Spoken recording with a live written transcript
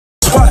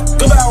pot,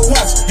 go buy a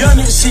watch. Young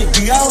nigga shit,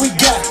 we all we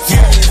got.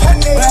 Yeah,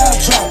 buy a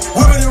drop,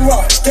 whipping and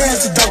rock,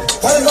 stands the dope.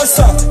 Why they go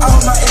soft? I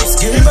want my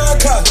ex, give me my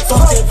car.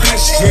 Fuck that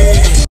bitch,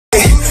 yeah.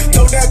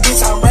 Know that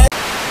bitch, I'm ready.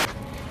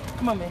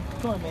 Come on, man.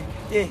 Come on, man.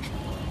 Yeah.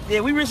 Yeah,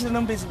 we richer than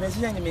them bitches, man.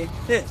 She ain't it, man.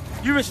 Yeah.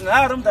 You richer than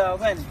all them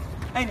dogs, ain't it?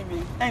 Ain't it,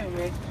 man? Ain't it,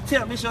 man?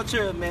 Tell them it's your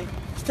children, man.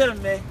 Just tell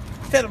them, man.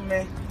 Tell them,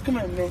 man. Come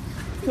on, man.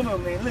 Come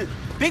on, man. Look.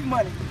 Big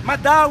money. My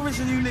dog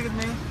richer than you niggas,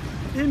 man.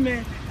 Hey,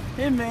 man.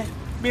 Hey, man.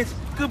 Bitch.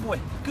 Good boy.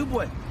 Good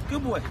boy.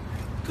 Good boy.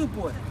 Good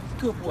boy.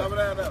 Good boy.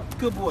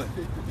 Good boy.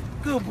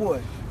 Good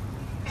boy.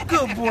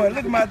 Good boy.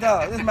 Look at my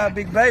dog. This is my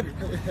big baby.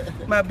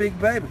 My big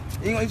baby.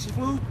 You gonna eat some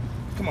food?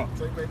 Come on.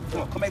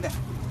 Come on. Come back down.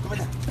 Come back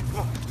down. Come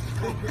on.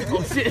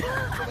 Oh, shit.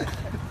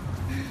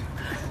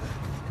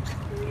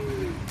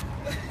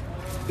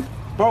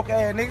 Broke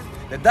ass nigga.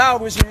 The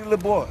dog was you little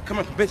boy. Come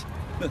on, bitch.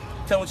 Look,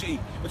 tell me what you eat.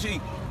 What you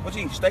eat? What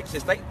you eat? Steak?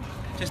 Just steak?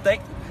 Just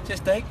steak?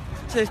 Just steak?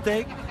 Just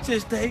steak?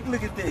 Just steak?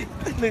 Look at that.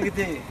 Look at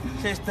that.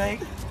 Just steak?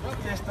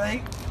 Just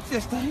steak?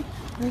 Just steak?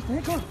 Just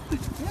steak? Come on.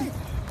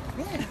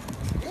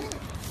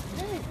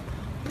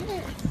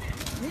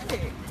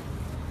 Yeah.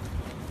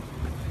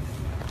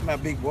 My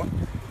big boy.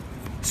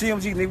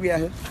 CMG, nigga, we out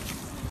here.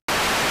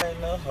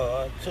 Ain't no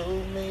hard to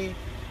me.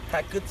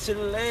 How could you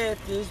let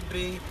this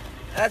be?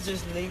 I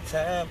just need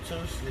time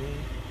to see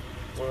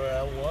where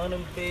I wanna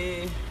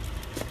be.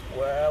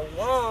 Where I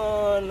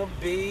wanna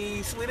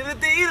be. Sweeter the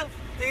deal,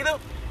 deal.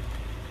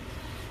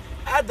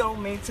 I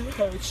don't mean to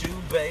hurt you,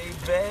 baby.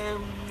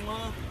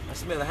 I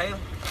smell a hail.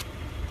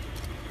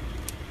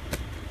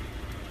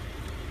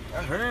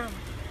 I heard him,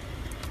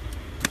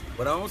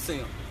 but I don't see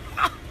him.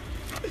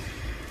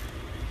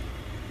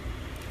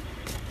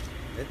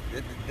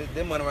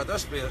 That money right there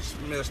smells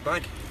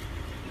stinky.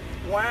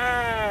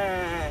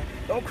 Why?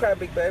 Don't cry,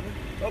 big baby.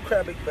 Don't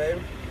cry, big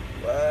baby.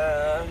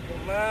 Why?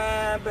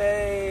 My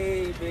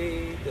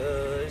baby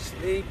does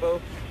sleep. Oh,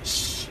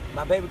 shh.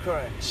 My baby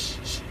crying. Shh,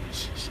 shh,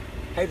 shh, shh.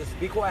 Haters,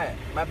 be quiet.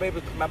 My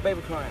baby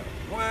crying.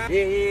 Why?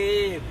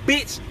 Yeah,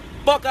 bitch.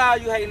 Fuck all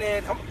you hating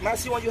ass. I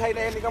see one you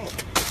hating ass nigga. I'm gonna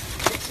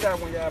bitch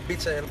out one y'all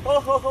bitch ass. Ho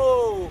ho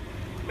ho.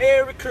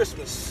 Merry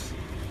Christmas.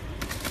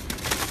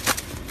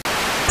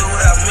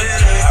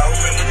 I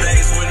remember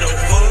days with no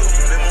food.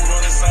 Them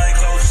running same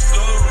close to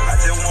school. I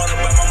just wanna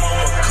buy my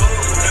mama cool.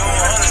 They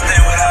don't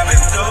understand what I've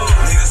been through.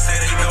 Niggas say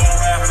they gon'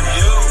 ride for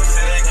you.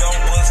 Say they gon'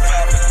 bust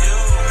fire for you.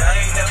 I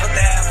ain't never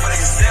died for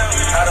themselves.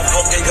 How the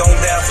fuck they gon'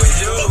 die for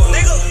you?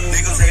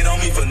 Niggas hate on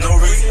me for no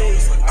reason.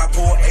 I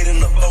pour 8 in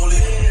the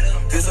Foley.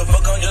 This a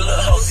fuck on your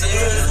little hoe shit.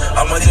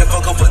 I'ma just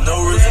fuck up for no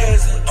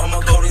reason.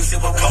 I'ma go and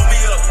sip up, pull me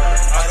up.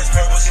 All this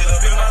purple shit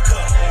up in my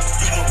cup.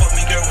 You gon' fuck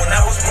me, girl, when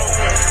I was broke.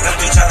 Now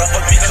you try to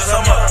fuck me cause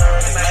I'm up.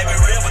 This life be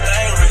real, but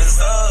I ain't real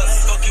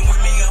sus. Fucking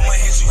with me, I'ma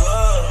hit you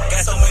up. Got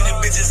so many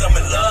bitches I'm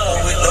in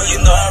love with. Though you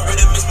know I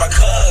really miss my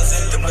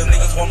cousin. Them little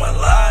niggas want my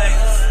life.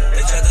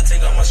 They tried to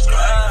take all my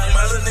stride.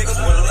 My little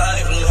niggas want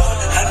life, love.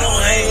 I know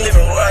I ain't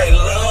living right,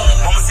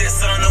 love. Mama said,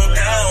 son, don't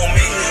die on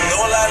me.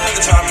 Know a lot of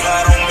niggas try to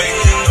plot on me.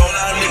 Know a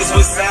lot of niggas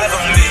with side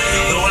on me.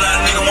 Know a lot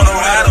of niggas wanna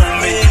ride on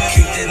me.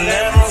 Keep that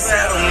never on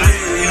side on me.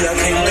 I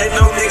can't let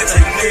no nigga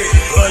take me.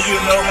 But you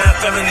know my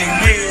family need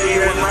me.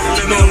 What my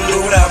family gon' do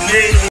without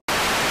me?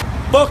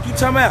 Fuck you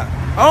talking about.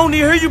 I don't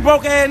even hear you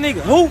broke ass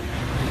nigga. Who?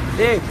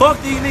 Yeah, fuck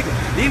these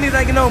niggas. These niggas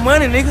ain't get no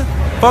money, nigga.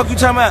 Fuck you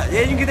talking about.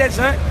 Yeah, you can get that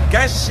junk.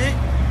 Gangsta shit.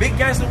 Big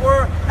gangsta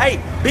world. Hey,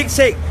 big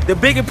check. The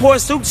big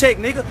important suit check,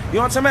 nigga. You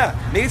know what I'm talking about?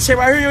 Nigga check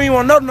right here. You don't even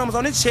want to know the numbers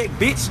on this check,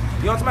 bitch.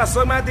 You know what I'm talking about?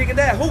 Suck my dick and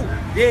that. Who?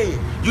 Yeah.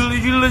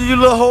 You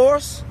little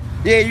horse.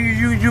 Yeah,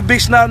 you big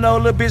snot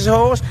nose little bitch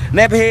horse.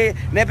 Nappy head,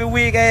 nappy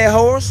wig ass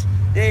horse.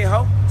 Yeah,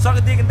 ho. Suck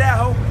a dick and that,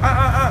 ho.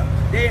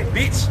 Yeah,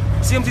 bitch.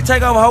 CMG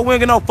take over, ho. We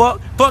ain't get no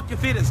fuck. Fuck your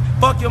feelings.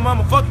 Fuck your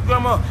mama. Fuck your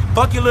grandma.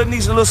 Fuck your little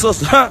niece and little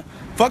sister. Huh?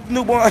 Fuck the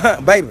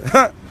newborn, baby.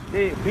 Huh?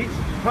 Yeah, bitch.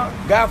 Huh?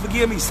 God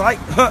forgive me, psych.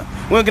 Huh?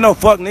 We ain't get no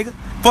fuck, nigga.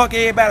 Fuck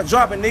everybody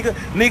dropping, nigga.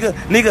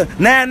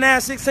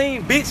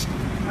 9916, bitch.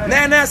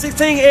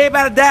 9916,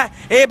 everybody die.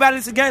 Everybody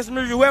listen to gangsta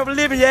music. Whoever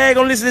living, you ain't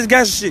gonna listen to this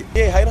gangsta shit.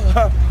 Yeah, hater.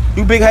 Huh?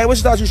 You big hater. What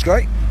you thought you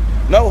straight?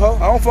 No, ho.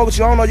 I don't fuck with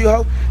you. I don't know you,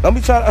 ho. Don't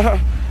be trying to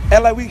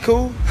act like we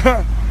cool.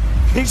 Huh?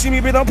 You see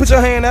me, bitch? Don't put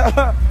your hand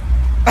out.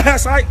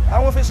 That's right. I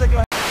want to shake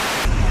your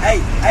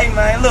hand. Hey,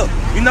 man, look.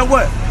 You know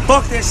what?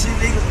 Fuck that shit,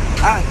 nigga.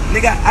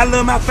 I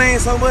love my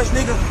fans so much,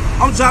 nigga.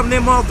 I'm dropping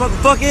that motherfucker.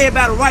 Fuck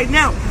everybody right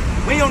now.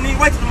 We don't need to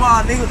wait till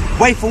tomorrow, nigga.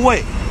 Wait for what?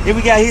 If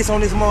we got hits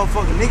on this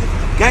motherfucker, nigga.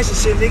 Gangsta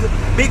shit, nigga.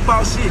 Big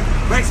boss shit.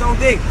 Brakes on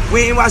deck.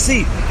 We in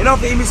NYC. And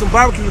don't eat me some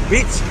barbecue,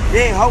 bitch.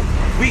 Yeah, ho.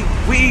 We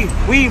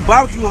eat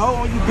barbecue, ho,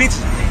 on you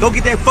bitches. Go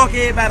get that fuck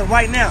everybody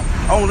right now.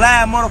 On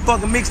live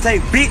motherfucking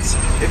mixtape, bitch.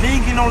 If you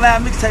ain't get no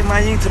live mixtape,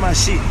 man, you ain't to my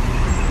shit. You know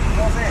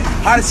what I'm saying?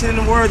 Hottest shit in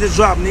the world just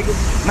dropped, nigga.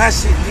 My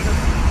shit, nigga.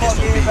 Fuck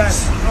everybody.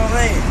 You know what I'm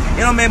saying?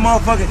 You know, man,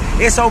 motherfucking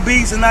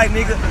SOBs tonight,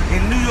 nigga.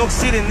 In New York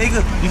City,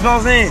 nigga. You know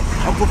what I'm saying?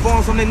 I'm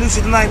performing some of that new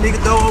shit tonight,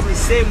 nigga. Door open at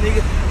 7, nigga.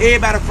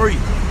 Everybody free.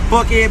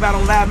 Fuck everybody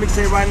on live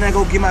mixtape right now.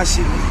 Go get my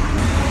shit,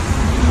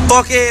 nigga.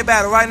 Fuck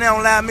everybody right now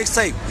on live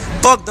mixtape.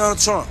 Fuck Donald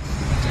Trump.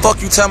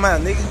 Fuck you talking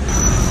about, nigga.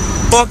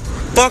 Fuck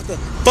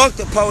Fuck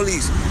the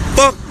police.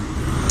 Fuck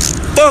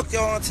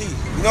your auntie. You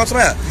know what I'm talking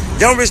about?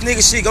 Young rich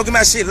nigga shit. Go get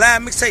my shit.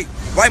 Live mixtape.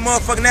 Right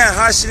motherfucking now.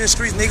 Hot shit in the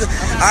streets, nigga.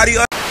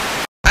 Audio.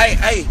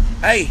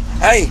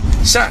 Hey.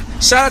 Shout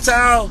out to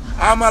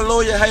all my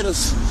lawyer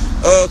haters.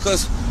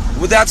 Cause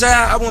without y'all,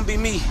 I wouldn't be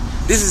me.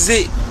 This is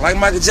it. Like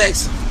Michael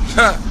Jackson.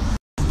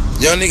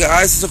 Young nigga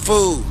ice is a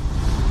fool.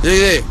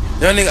 Yeah.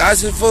 Young nigga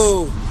ice is a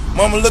fool.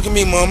 Mama, look at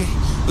me, mama.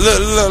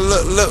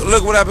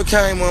 Look what I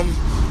became, mama.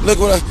 Look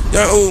what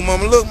ooh,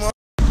 mama, look, mama.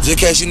 Just in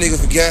case you nigga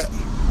forgot,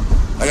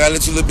 I gotta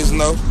let you little bitch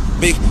know.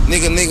 Big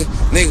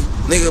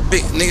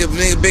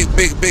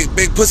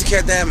big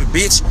pussycat diamond,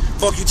 bitch.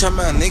 Fuck you talking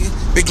about, nigga.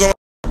 Big glowing.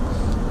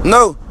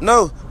 No.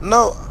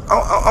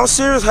 I'm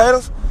serious,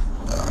 haters.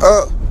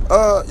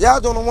 Y'all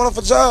doing a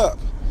wonderful job.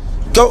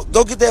 Go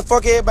get that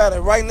fuck everybody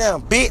right now,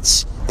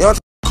 bitch. You know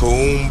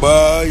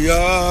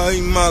Kumbaya,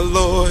 my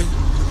lord.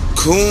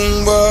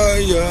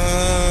 Kumbaya,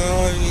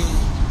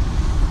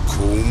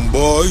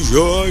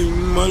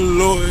 my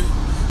lord.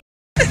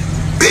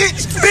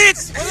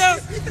 Bitch, what up?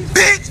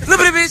 Bitch, look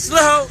at the bitch,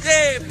 little hoe,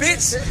 yeah,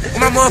 bitch.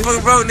 My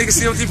motherfucking bro, nigga,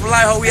 CMT for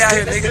life, hoe, we out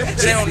here, nigga.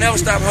 They don't never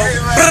stop,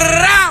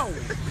 hoe.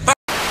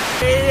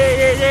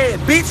 Yeah,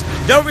 bitch.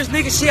 Yo, rich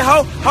nigga shit,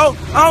 hoe. I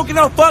don't give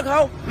no fuck,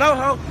 hoe.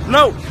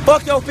 No.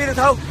 Fuck your feelings,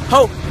 hoe.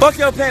 Fuck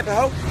your pappy,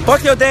 hoe.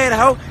 Fuck your daddy,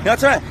 hoe. You know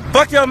what I'm saying?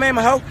 Fuck your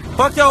mama, hoe.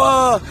 Fuck your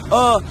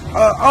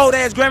old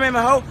ass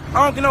grandmama, hoe.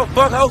 I don't give no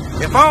fuck, hoe.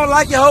 If I don't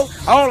like you, hoe,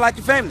 I don't like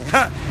your family,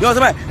 huh? You know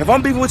what I'm saying? If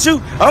I'm beefing with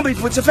you, I'm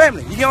beefing with your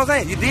family. You get what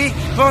I'm saying? You dig? You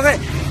know what I'm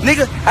saying?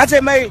 Nigga, I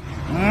just made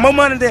more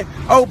money than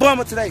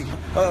Obama today.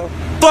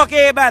 Fuck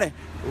everybody.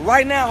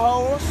 Right now,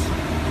 hoes.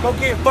 Go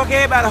get fuck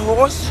everybody,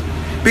 horse.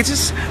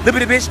 Bitches, little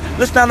bitty bitch,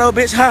 little stand up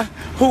bitch, huh?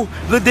 Who?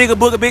 Little digger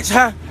booger bitch,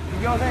 huh?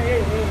 You know what I'm saying? Yeah.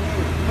 You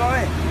know what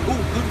I'm saying?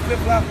 Ooh, Gucci flip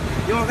flop.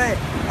 You know what I'm saying?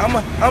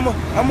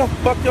 I'ma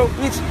fuck your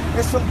bitch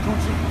and some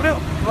Gucci flip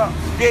flop.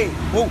 Yeah.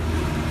 Ooh.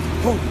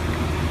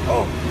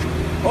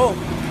 Oh.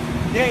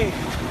 Yeah.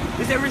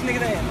 This that rich nigga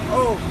there.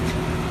 Oh.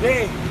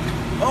 Yeah.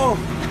 Oh.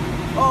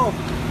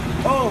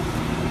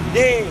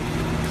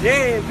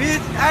 Yeah,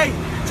 bitch. Hey,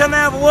 tell me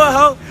for what,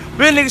 ho?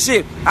 Real nigga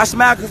shit. I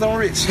smile cause I'm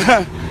rich.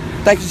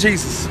 Thank you,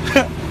 Jesus.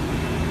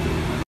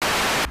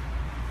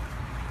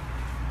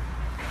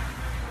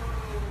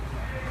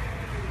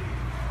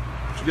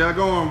 What you got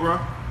going, bro? You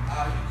know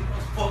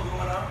what's fuck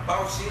going on?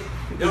 Boss shit.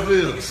 What's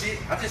this? Nigga shit.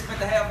 I just spent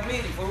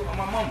 $500,000 fool on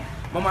my mama.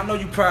 Mama, I know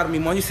you proud of me,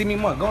 man. You see me,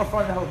 man. Go in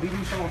front of the whole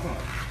BB, show me something.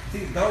 See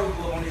the door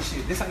on this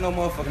shit. This ain't no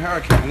motherfucking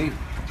hurricane either.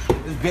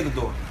 This bigger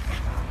door.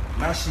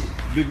 My shit.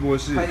 Big boy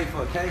shit. Paid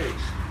for a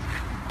cage.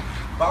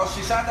 Boss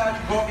shit. Shout out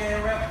you broke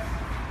ass rapper.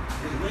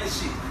 It's real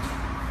shit.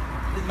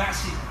 It's my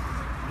shit.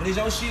 When it's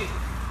your shit,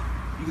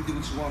 you can do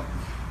what you want.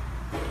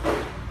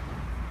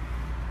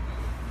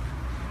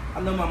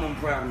 I know my mom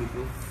proud of me,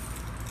 fool.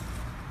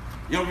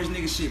 Young rich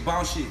nigga shit,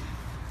 boss shit.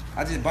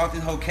 I just bought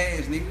this whole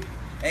cash, nigga.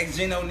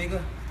 Ex-Geno,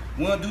 nigga.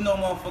 We don't do no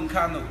motherfucking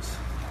car notes.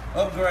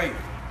 Upgrade.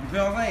 You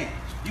feel what I'm saying?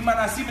 You might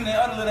not see me in that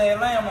other little ass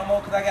lamb no more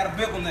because I got a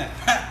big one now.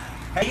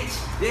 Bitch,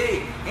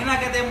 yeah. And I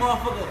got that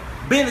motherfucker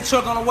Bentley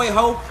truck on the way,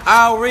 ho.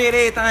 All red,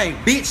 everything.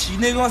 Bitch, you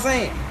nigga what I'm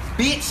saying?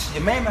 Bitch,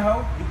 your mammy,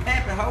 ho. Your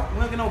pappy, ho. You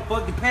don't get no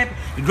fuck, your pappy.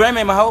 Your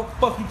grandmammy, ho.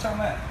 Fuck you talking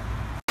about?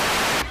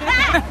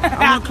 I'm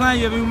gonna claim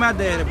you with my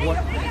daddy, boy.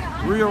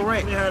 Real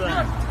rat.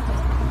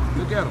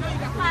 Look at him.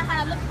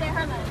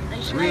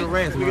 Real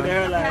rats, man. Look at the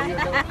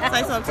hairline.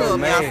 Say something to him,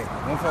 man.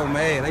 One folk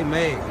mad. They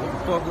mad. What the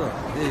fuck up?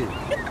 Yeah.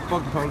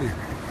 Fuck the police.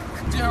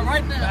 Yeah,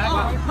 right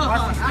now.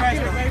 Watch the scratch.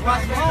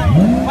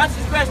 Watch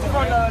the scratch the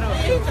front of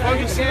it. Fuck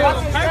your shit up.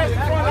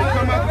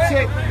 Come out the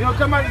check. You don't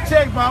come out the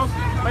check, boss.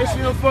 Make sure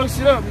you don't fuck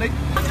shit up, nigga.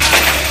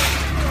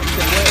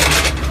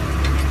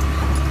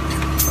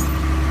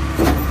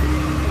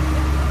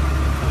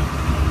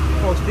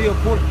 Fuck still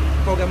pulling.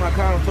 Fuck got my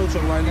car on tow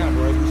truck right now,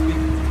 bro. As we speak.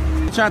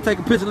 Trying to take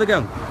a picture, look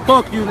at him.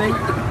 Fuck you, nigga.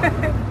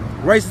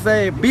 Racist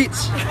ass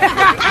bitch.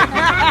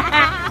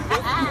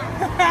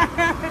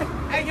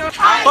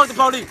 Fuck the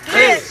police.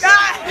 Yeah.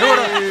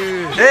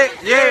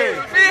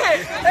 Yeah.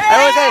 Hey,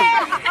 what's that?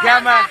 Got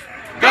my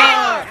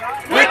gun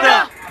with the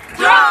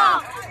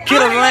drum.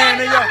 Kill a land,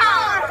 nigga.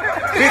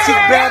 Bitch is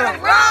better.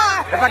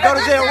 If I go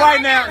to jail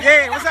right now,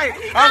 yeah, what's that?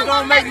 I'm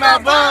gonna make my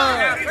bun.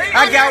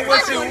 I got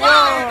what you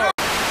want.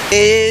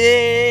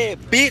 Yeah,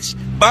 bitch.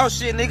 Boss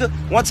shit, nigga.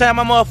 One time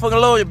my motherfucking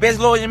lawyer, best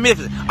lawyer in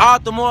Memphis, all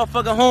the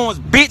motherfucking horns,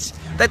 bitch.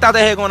 They thought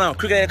they had going on.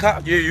 Crooked ass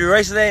cop, you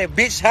racist ass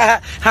bitch.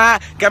 Ha.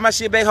 Got my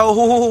shit back,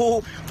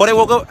 ho. Before they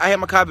woke up, I had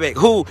my car back.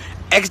 Who?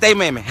 Ex-day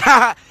mammy.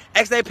 Ha.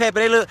 Ex-day pappy.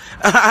 They look,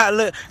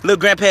 little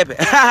grandpappy.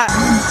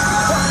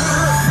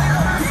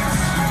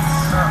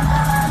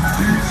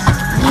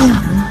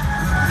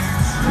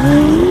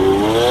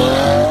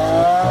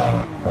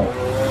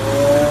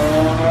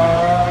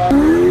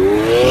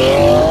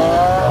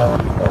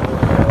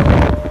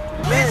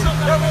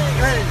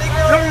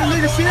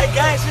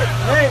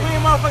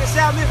 Motherfucking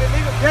South Memphis,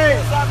 nigga. Yeah.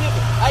 South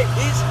Memphis. Hey,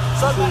 bitch.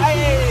 Suck my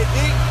hey,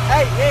 dick.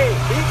 Hey,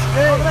 bitch.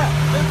 Blac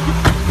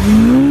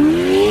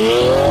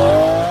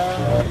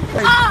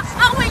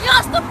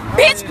Youngsta,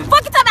 bitch.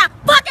 Fuck you talking about.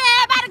 Fuck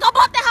everybody. Go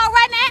bump that hoe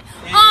right now.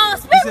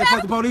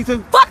 the police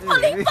too? Fuck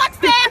police, fuck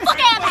fam, fuck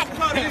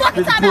everybody. Fuck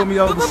you talking pull me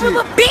over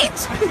about,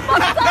 bitch. Fuck you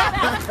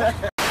talking about.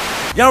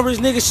 Young rich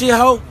nigga shit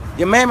hoe,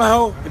 your mama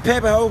hoe, your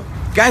pappy hoe,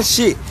 got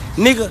shit.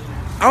 Nigga,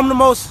 I'm the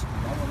most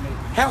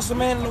handsome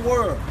man in the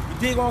world. You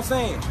dig what I'm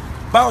saying?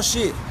 Boss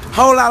shit.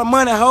 Whole lot of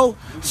money, hoe.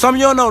 Some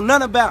of you don't know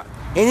nothing about.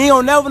 And you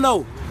don't never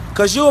know.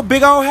 Cause you a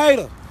big old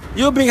hater.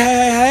 You a big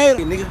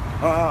hater, nigga.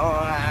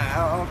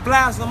 I'm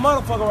fly as a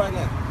motherfucker right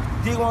now.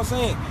 You dig what I'm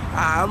saying?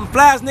 I'm the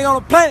flyest nigga on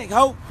the planet,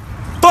 hoe.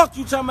 Fuck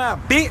you talking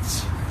about,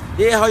 bitch.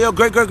 Yeah, hoe, your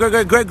great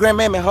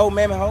grandmammy, hoe,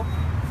 mammy, hoe.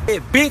 Yeah,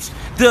 bitch,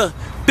 the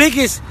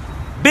biggest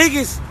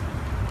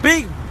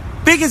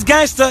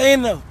gangster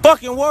in the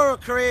fucking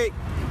world, Craig.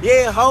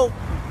 Yeah, ho.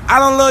 I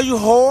don't love you,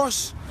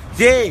 horse.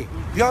 Yeah, you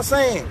know what I'm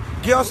saying?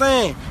 You know what I'm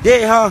saying?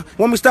 Yeah, huh?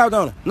 Want me to stop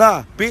on it?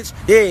 Nah, bitch.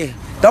 Yeah.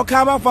 Don't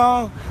call my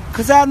phone,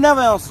 cause I'll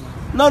never answer.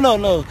 No. I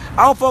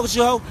don't fuck with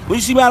you, ho. When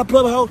you see me out of the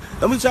public, ho,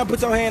 don't be trying to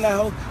put your hand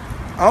out, ho.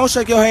 I don't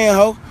shake your hand,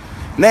 ho.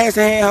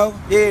 Nasty hand, ho.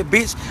 Yeah,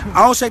 bitch.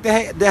 I don't shake the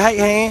hate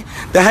hand,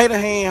 the hater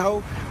hand,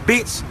 ho.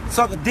 Bitch,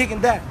 suck a dick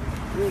and die.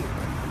 Yeah.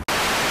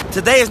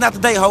 Today is not the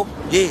day, ho.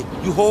 Yeah,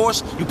 you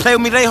horse. You play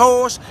with me today,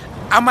 horse.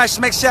 I might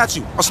smack shot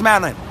you or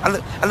smile at you.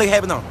 I look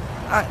happy on.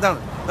 Don't.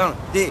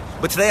 Yeah,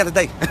 but today is the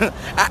day.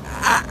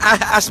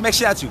 I smack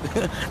shot you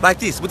like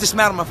this with this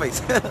smile on my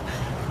face.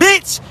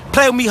 Bitch,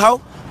 play with me,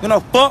 ho. You know,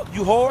 fuck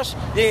you horse.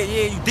 Yeah,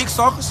 you dick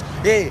suckers.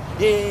 Yeah,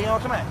 you know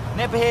what I'm talking about?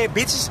 Nappy head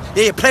bitches.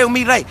 Yeah, play with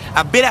me today.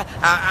 I bet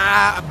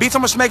bitch, I'm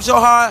gonna smack so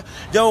hard.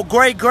 Your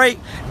great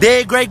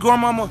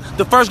grandmama,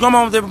 the first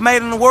grandmama that made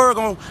in the world,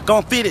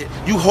 gonna fit it.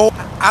 You whore.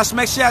 I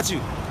smack shot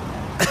you.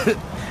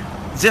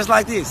 Just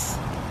like this.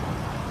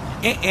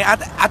 And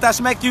after I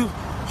smacked you,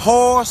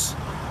 horse,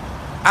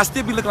 I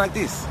still be looking like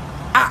this.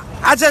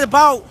 I just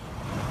bought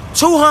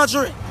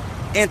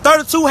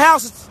 232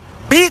 houses,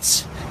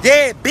 bitch.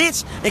 Yeah,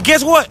 bitch. And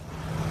guess what?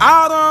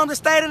 All them that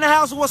stayed in the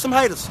house was some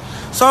haters.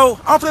 So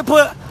I'm finna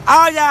put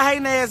all y'all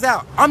hating ass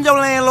out. I'm your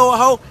landlord,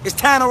 ho. It's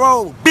time to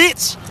roll,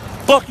 bitch.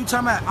 Fuck you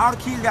talking about. All the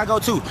kids gotta go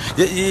too.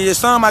 Your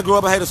son might grow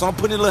up a hater, so I'm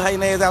putting the little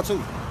hating ass out too.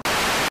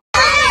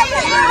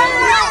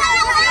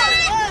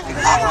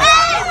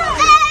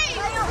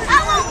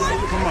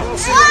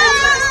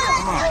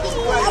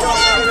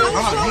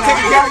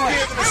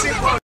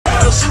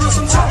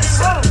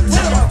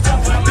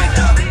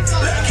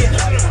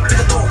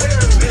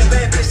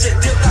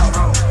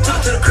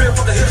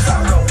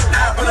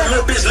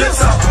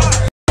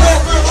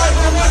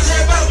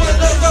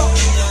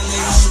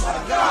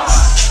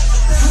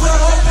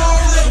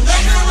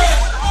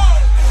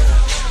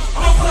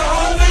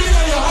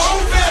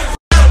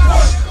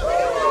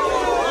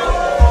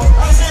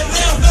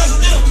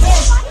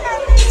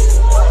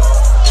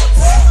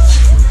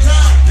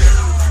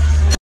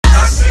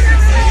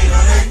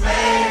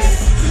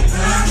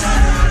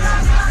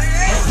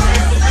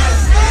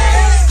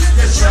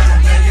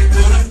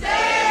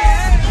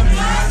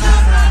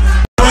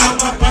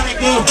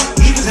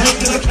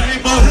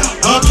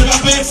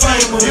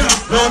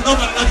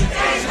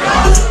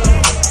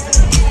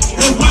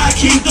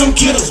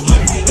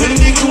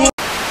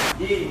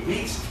 Yeah,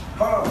 bitch.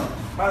 Hold on.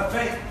 Matter of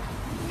fact,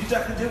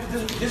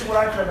 this is what I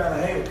care about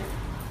a hater.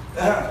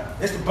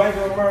 It's the bank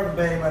of America,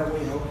 baby, by the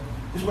way, ho.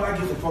 This is what I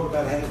give a fuck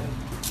about a hater.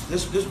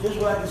 This is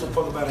what I give a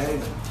fuck about a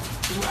hater.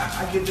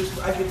 I get this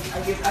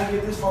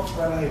fuck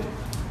about a hater.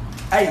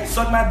 Hey,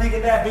 suck my dick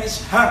and that,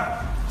 bitch,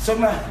 huh? Suck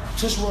my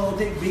tush roll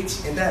dick,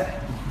 bitch, and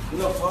that. You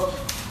know, fuck.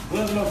 We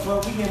don't give no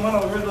fuck. We get money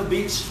on a regular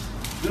bitch.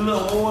 You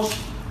little horse.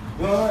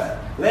 You know what?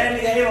 Last nigga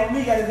hate on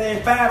me, got his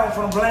name fired on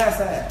from the blind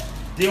side.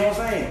 You know what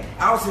I'm saying?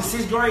 I was in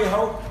 6th grade,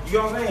 ho. You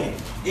know what I'm saying?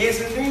 Yes,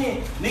 and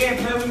then, nigga ain't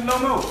playing with me no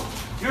more.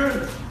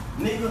 You're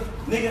nigga,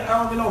 I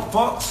don't get no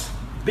fucks.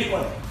 Big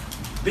money.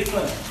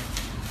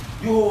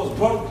 You hoes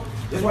broke.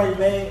 That's why you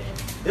mad.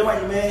 That's why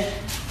you mad,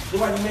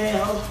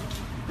 ho.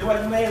 That's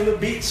why you mad, little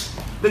bitch.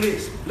 Look at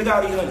this. Look at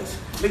all these hundreds.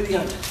 Look at these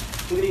hundreds.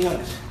 Look at these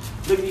hundreds.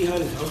 Look at these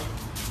hundreds, ho.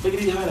 Look at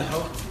these hundreds, ho.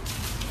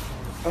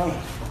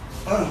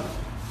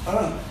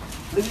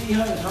 Look at these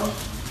hundreds, ho.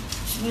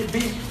 Shit,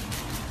 bitch.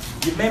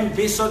 You made me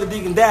bitch suck a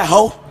dick and die,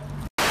 ho.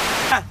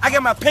 I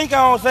got my pink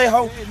on, say,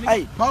 ho.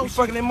 Hey, we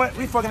fucking that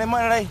money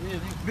today. Yeah,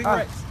 big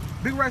racks.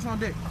 Big racks on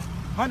deck.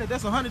 100,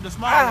 that's 100 the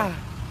small.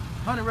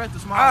 100 racks the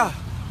small.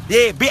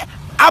 Yeah, bitch.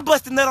 I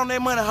busted nut on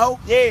that money, ho.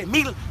 Yeah, me,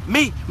 you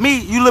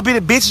little bitty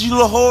bitches, you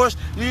little whores,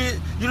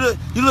 you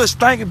little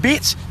stinking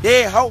bitch.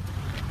 Yeah, ho.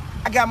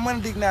 I got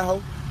money dick now,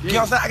 ho. Yeah. You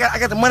know what I'm saying? I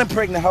got the money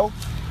pregnant, ho.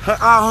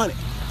 All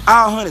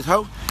hundreds,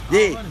 ho.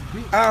 Yeah,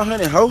 all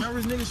hundreds, ho.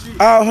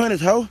 All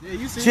hundreds, ho. Yeah,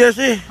 you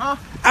see it? Huh?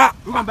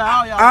 We gonna buy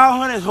all y'all. All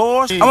hundreds,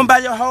 horse. Yeah. I'm gonna buy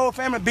your whole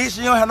family, bitch.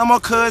 You don't have no more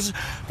cousins,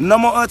 no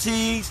more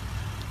aunties,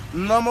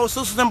 no more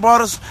sisters and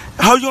brothers.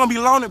 Ho, you gonna be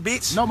lonely,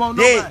 bitch. No more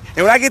nobody. Yeah,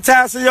 and when I get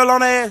tired of seeing your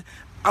lonely ass,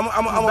 I'm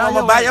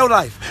gonna buy your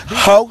life.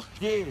 Ho.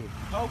 Yeah.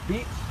 Ho,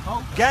 bitch.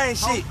 Ho. Gang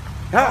shit.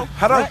 Huh?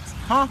 How do?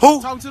 Huh?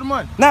 Who? Talking to the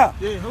money. Nah.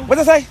 Yeah, who? What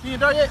they say? He ain't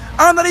there yet?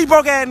 I don't know these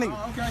broke ass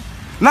niggas. Okay.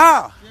 Nah.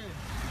 Yeah.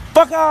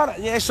 Fuck all that.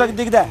 Yeah, suck a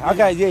dick that.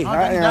 Okay,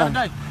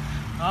 yeah.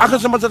 I can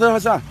say my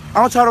time.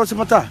 I don't try to say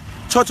my time.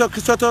 Cho,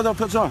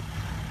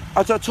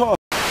 Out your toy.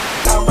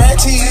 I'm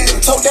ratchet,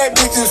 told that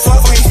bitches,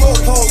 fuck with these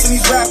fuck hoes and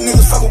these rap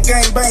niggas, fuck with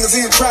gangbangers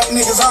and trap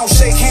niggas. I don't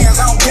shake hands,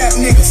 I don't gap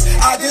niggas.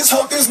 I just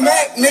hope this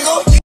Mac,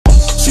 nigga.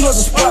 She loves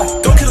a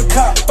spot, go kill a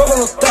cop, fuck on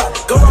a thought,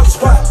 go rock the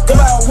spot, go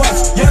out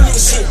once. Young nigga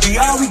shit, be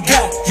all we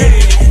got,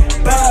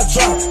 yeah. Buy a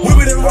drop,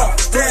 whip it and rock,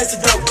 stand to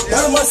dope,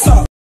 none of my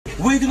song.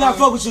 We do not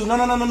fuck with you. No.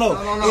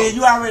 Yeah,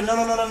 you already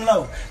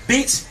no.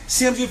 Bitch,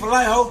 CMG for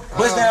life, ho.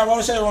 West down,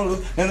 roll shit, roll.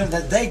 No,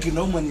 they get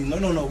no money.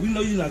 No. We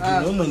know you not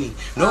getting no money.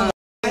 No money.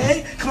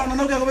 Hey, come on,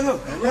 no, go.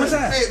 One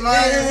time.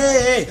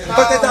 Hey.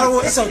 Fuck that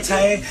dog.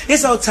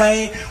 It's so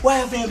tame. What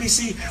happened,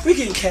 NBC? We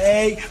getting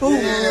K.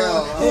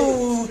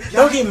 Ooh.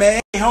 Don't get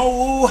mad.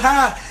 Ooh,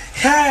 ha.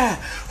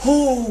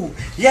 Ooh,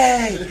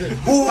 yeah.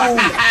 Ooh.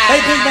 They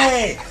big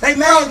mad. They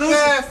mad,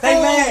 Lucy. They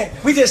mad.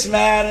 We just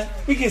smiling.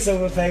 We get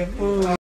some paper. Ooh.